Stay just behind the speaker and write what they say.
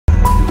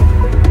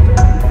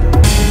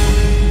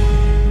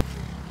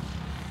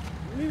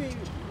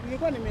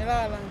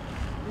nimelala.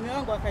 Mume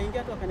wangu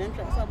akaingia tu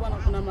akaniamsha akasema bwana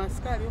kuna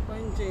maaskari huko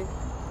nje.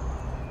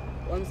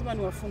 Wamesema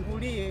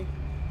niwafungulie.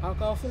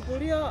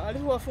 Akawafungulia,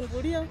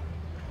 alipowafungulia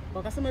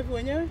wakasema hivi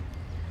wenyewe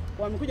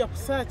wamekuja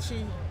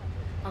kusachi.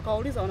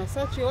 Akauliza wana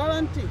search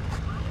warrant?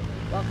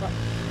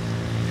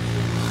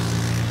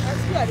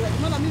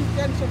 Maana mimi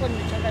tayari nishakuwa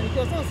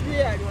nimechanganyikiwa. Sasa sijui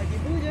yeye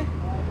aliwajibuje.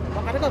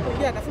 Wakataka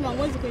kuingia akasema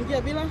mwezi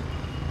kuingia bila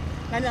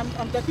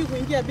amtaki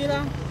kuingia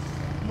bila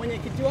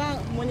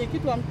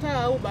mwenyekiti wa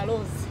mtaa au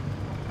balozi.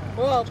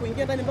 Kwa hiyo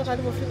kuingia ndani mpaka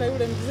alipofika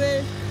yule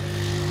mzee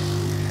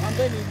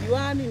ambaye ni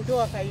diwani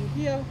ndio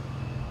akaingia.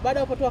 Baada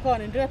hapo tu akawa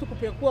anaendelea tu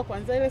kupekua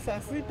kuanzia ile saa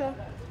 6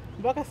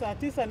 mpaka saa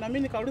 9 na mimi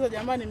nikauliza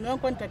jamani mume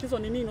wangu kwani tatizo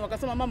ni nini?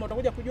 Wakasema mama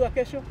utakuja kujua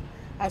kesho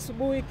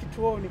asubuhi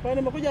kituoni. Kwa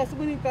hiyo nimekuja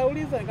asubuhi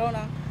nikauliza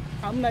nikaona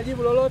hamna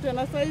jibu lolote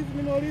na sasa hivi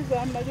nimeuliza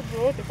hamna jibu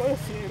lolote kwa hiyo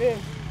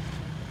sielewi.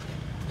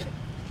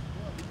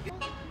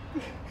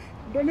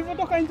 Ndio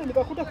nilipotoka nje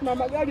nikakuta kuna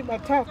magari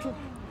matatu.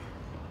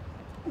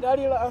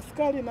 Gari la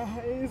askari na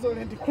hizo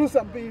Land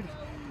Cruiser 2.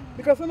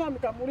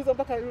 Nikamuuliza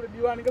mpaka yule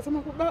diwani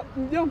nikasema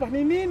mjomba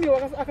ni nini?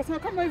 Akasema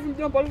kama hivi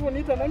mjomba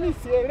alivyoniita na mimi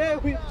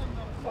sielewi.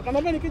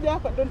 Wakaniambia nikija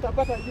hapa ndio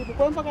nitapata jibu. Kwa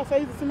hiyo mpaka sasa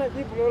hivi sina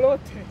jibu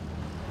lolote.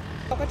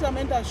 Wakati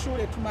ameenda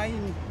shule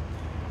Tumaini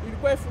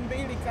ilikuwa 2000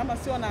 kama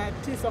sio na 9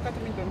 wakati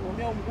mimi ndo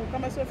nimeumia mguu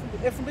kama sio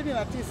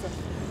 2009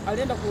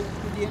 alienda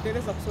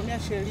kujiendeleza kusomea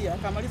sheria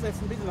akamaliza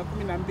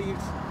 2012.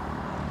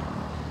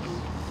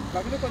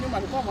 Lakini kwa nyuma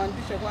alikuwa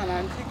mwandishi kwa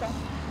anaandika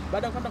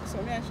baada ya kwenda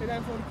kusomea sheria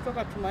hapo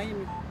kutoka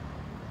Tumaini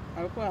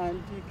alikuwa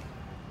anaandika.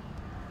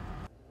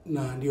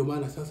 Na ndio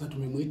maana sasa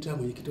tumemwita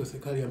mwenyekiti wa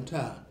serikali ya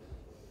mtaa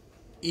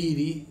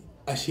ili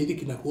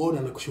ashiriki na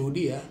kuona na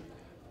kushuhudia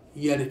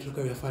yale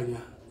tutakayoyafanya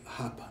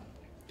hapa.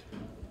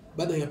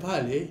 Baada ya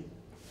pale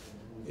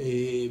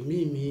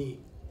mimi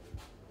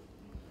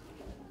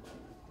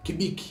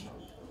Kibiki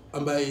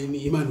ambaye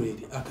ni Emmanuel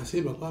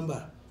akasema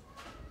kwamba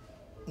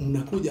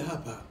mnakuja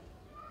hapa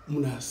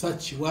mna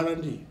search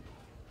warrant.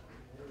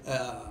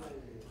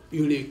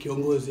 Yule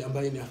kiongozi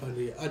ambaye ni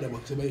afande Adam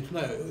akasema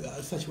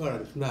tunayo search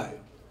warrant tunayo.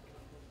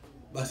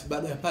 Basi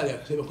baada ya pale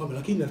akasema kwamba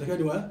lakini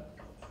natakiwa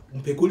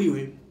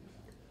mpekuliwe.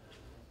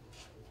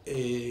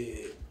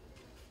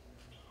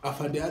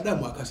 Afande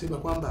Adam akasema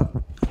kwamba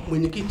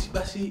mwenyekiti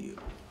basi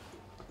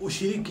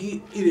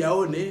ushiriki ili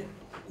aone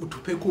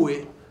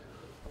utupekue.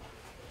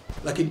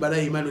 Lakini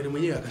baadaye Emmanuel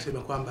mwenyewe akasema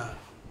kwamba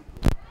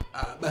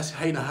basi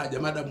haina haja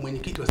madam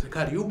mwenyekiti wa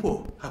serikali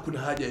yupo hakuna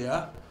haja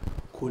ya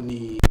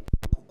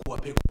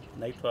kuwapeku.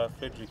 Naitwa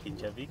Frederick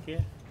Njavike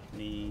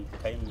ni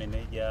kaimu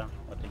meneja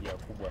wateja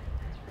wakubwa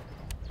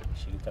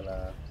shirika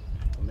la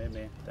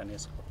umeme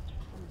TANESCO.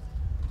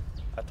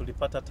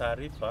 Tulipata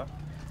taarifa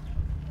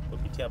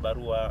kupitia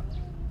barua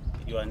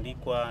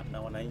iliyoandikwa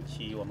na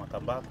wananchi wa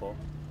Makambako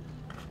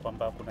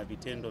kwamba kuna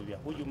vitendo vya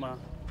hujuma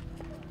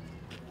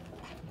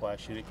kwa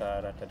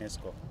shirika la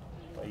TANESCO.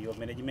 Kwa hiyo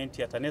management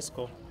ya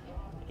TANESCO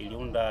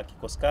iliunda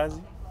kikosi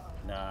kazi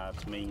na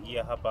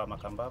tumeingia hapa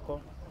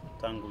Makambako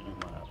tangu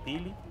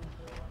Jumapili.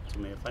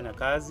 Tumefanya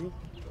kazi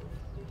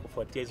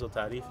kufuatia hizo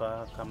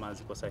taarifa kama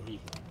ziko sahihi.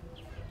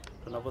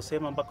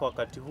 Tunavyosema mpaka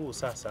wakati huu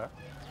sasa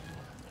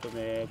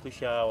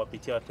tumekwisha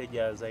wapitia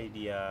wateja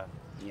zaidi ya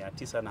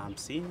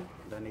 950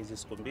 ndani hizo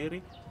siku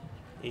mbili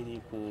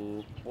ili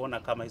kuona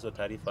kama hizo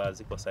taarifa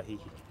ziko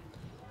sahihi.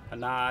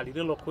 Na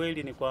lililo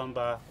kweli ni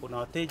kwamba kuna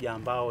wateja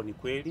ambao ni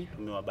kweli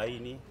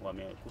tumewabaini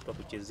wamekutwa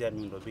kuchezea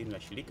miundombinu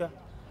ya shirika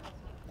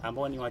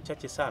ambao ni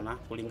wachache sana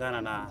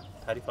kulingana na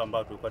taarifa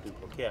ambayo tulikuwa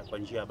tumepokea kwa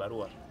njia ya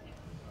barua.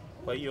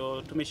 Kwa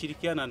hiyo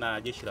tumeshirikiana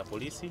na jeshi la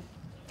polisi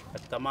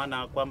katika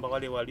maana kwamba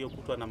wale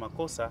waliokutwa na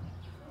makosa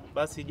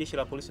basi jeshi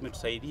la polisi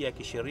limetusaidia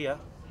kisheria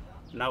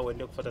nao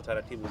waendelee kufuata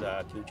taratibu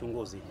za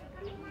kiuchunguzi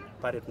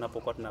pale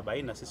tunapokuwa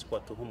tunabaini na sisi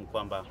kuwatuhumu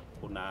kwamba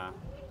kuna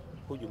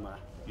hujuma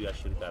juu ya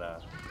shirika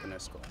la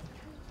TANESCO.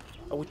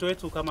 Wito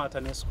wetu kama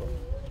TANESCO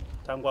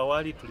tangu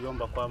awali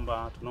tuliomba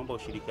kwamba tunaomba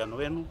ushirikiano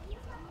wenu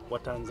wa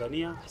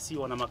Tanzania, si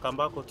wana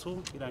Makambako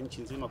tu ila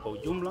nchi nzima kwa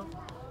ujumla,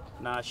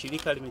 na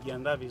shirika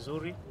limejiandaa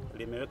vizuri,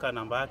 limeweka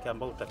namba yake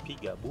ambayo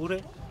utapiga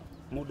bure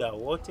muda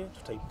wote,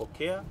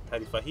 tutaipokea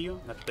taarifa hiyo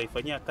na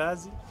tutaifanyia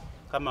kazi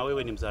kama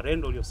wewe ni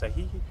mzalendo ulio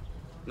sahihi.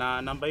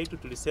 Na namba yetu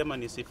tulisema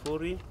ni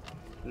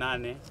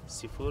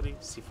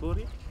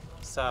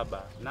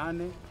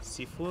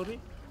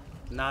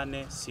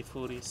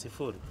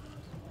 0800780800.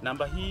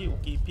 Namba hii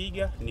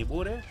ukiipiga ni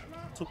bure,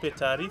 tupe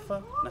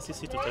taarifa na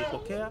sisi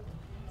tutaipokea.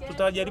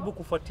 Tutajaribu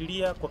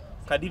kufuatilia kwa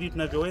kadiri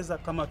tunavyoweza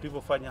kama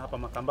tulivyofanya hapa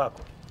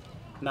Makambako.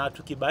 Na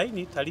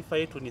tukibaini taarifa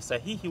yetu ni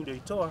sahihi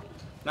ulioitoa,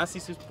 na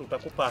sisi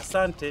tutakupa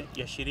asante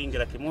ya shilingi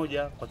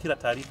 100,000 kwa kila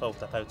taarifa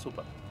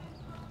utakayotupa.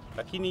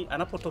 Lakini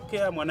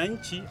anapotokea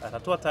mwananchi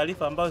atatoa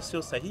taarifa ambayo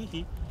sio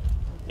sahihi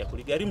ya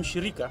kuligharimu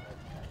shirika,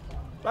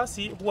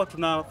 basi huwa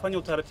tunafanya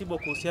utaratibu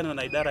kuhusiana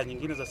na idara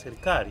nyingine za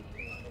serikali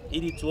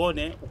ili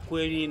tuone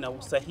ukweli na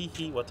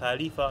usahihi wa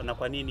taarifa na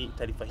kwa nini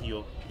taarifa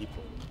hiyo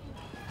ipo.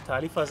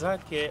 Taarifa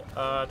zake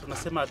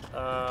tunasema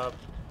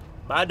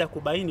baada ya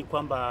kubaini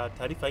kwamba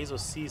taarifa hizo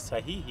si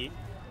sahihi,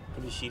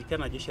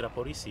 tulishirikiana na jeshi la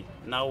polisi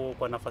nao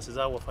kwa nafasi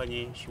zao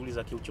wafanye shughuli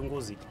za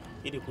kiuchunguzi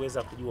ili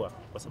kuweza kujua,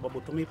 kwa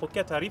sababu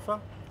tumeipokea taarifa,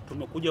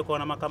 tumekuja kwa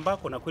wana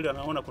Makambako na kweli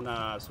wanaona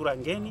kuna sura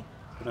ngeni,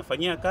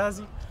 tunafanyia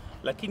kazi,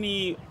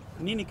 lakini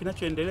nini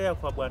kinachoendelea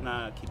kwa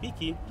bwana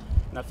Kibiki,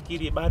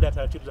 nafikiri baada ya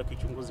taratibu za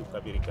kiuchunguzi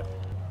kukamilika.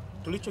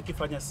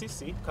 Tulichokifanya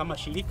sisi kama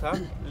shirika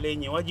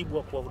lenye wajibu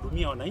wa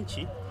kuwahudumia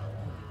wananchi,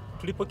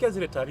 tulipokea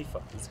zile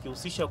taarifa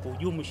zikihusisha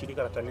kuhujumu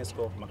shirika la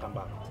TANESCO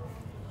Makambako,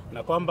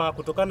 na kwamba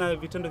kutokana na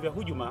vitendo vya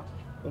hujuma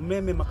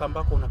umeme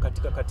Makambako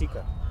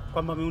unakatika,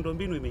 kwamba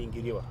miundombinu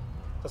imeingiliwa.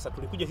 Sasa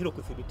tulikuja hilo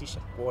kuthibitisha,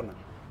 kuona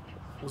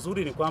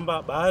uzuri ni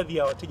kwamba baadhi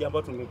ya wateja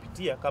ambao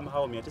tumepitia kama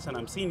hao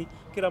 950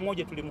 kila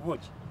mmoja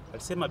tulimhoji,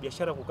 alisema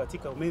biashara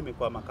kukatika umeme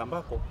kwa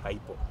Makambako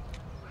haipo.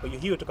 Kwa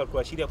hiyo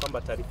tukakuashiria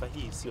kwamba taarifa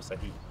hii sio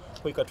sahihi. Kwa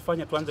hiyo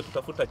ikatufanya tuanze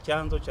kutafuta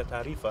chanzo cha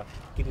taarifa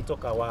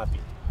kilitoka wapi.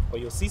 Kwa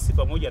hiyo sisi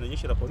pamoja na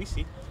jeshi la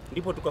polisi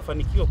ndipo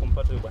tukafanikiwa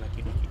kumpata huyo bwana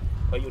Kibiki.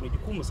 Kwa hiyo ni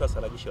jukumu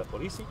sasa la jeshi la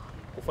polisi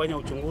kufanya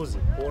uchunguzi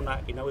kuona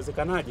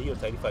inawezekanaje hiyo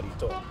taarifa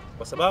alitoa.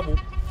 Kwa sababu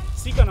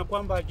si kana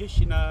kwamba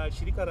jeshi na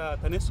shirika la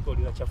TANESCO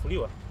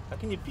linachafuliwa,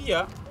 lakini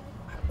pia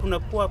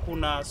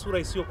kuna sura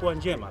isiyokuwa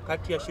njema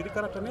kati ya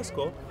shirika la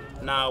TANESCO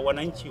na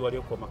wananchi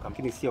walioko Makambako.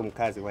 Lakini sio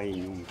mkazi wa hii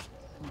nyumba.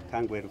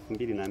 Tangu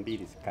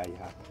 2002 sikai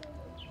hapa.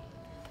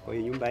 Kwa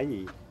hiyo nyumba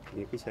hii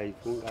nilikwisha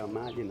ifunga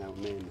maji na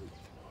umeme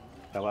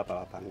tawapa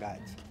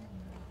wapangaji.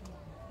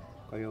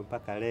 Kwa hiyo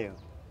mpaka leo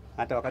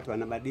hata wakati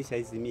wanabadilisha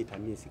hizi mita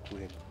mimi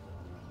sikuwepo.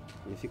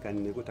 Nilifika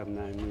nimekuta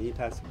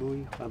mnaniita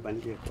asubuhi kwamba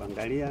nije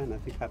kuangalia,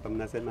 nafika hapa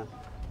mnasema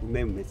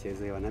umeme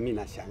umechezewa, na mimi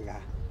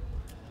nashangaa.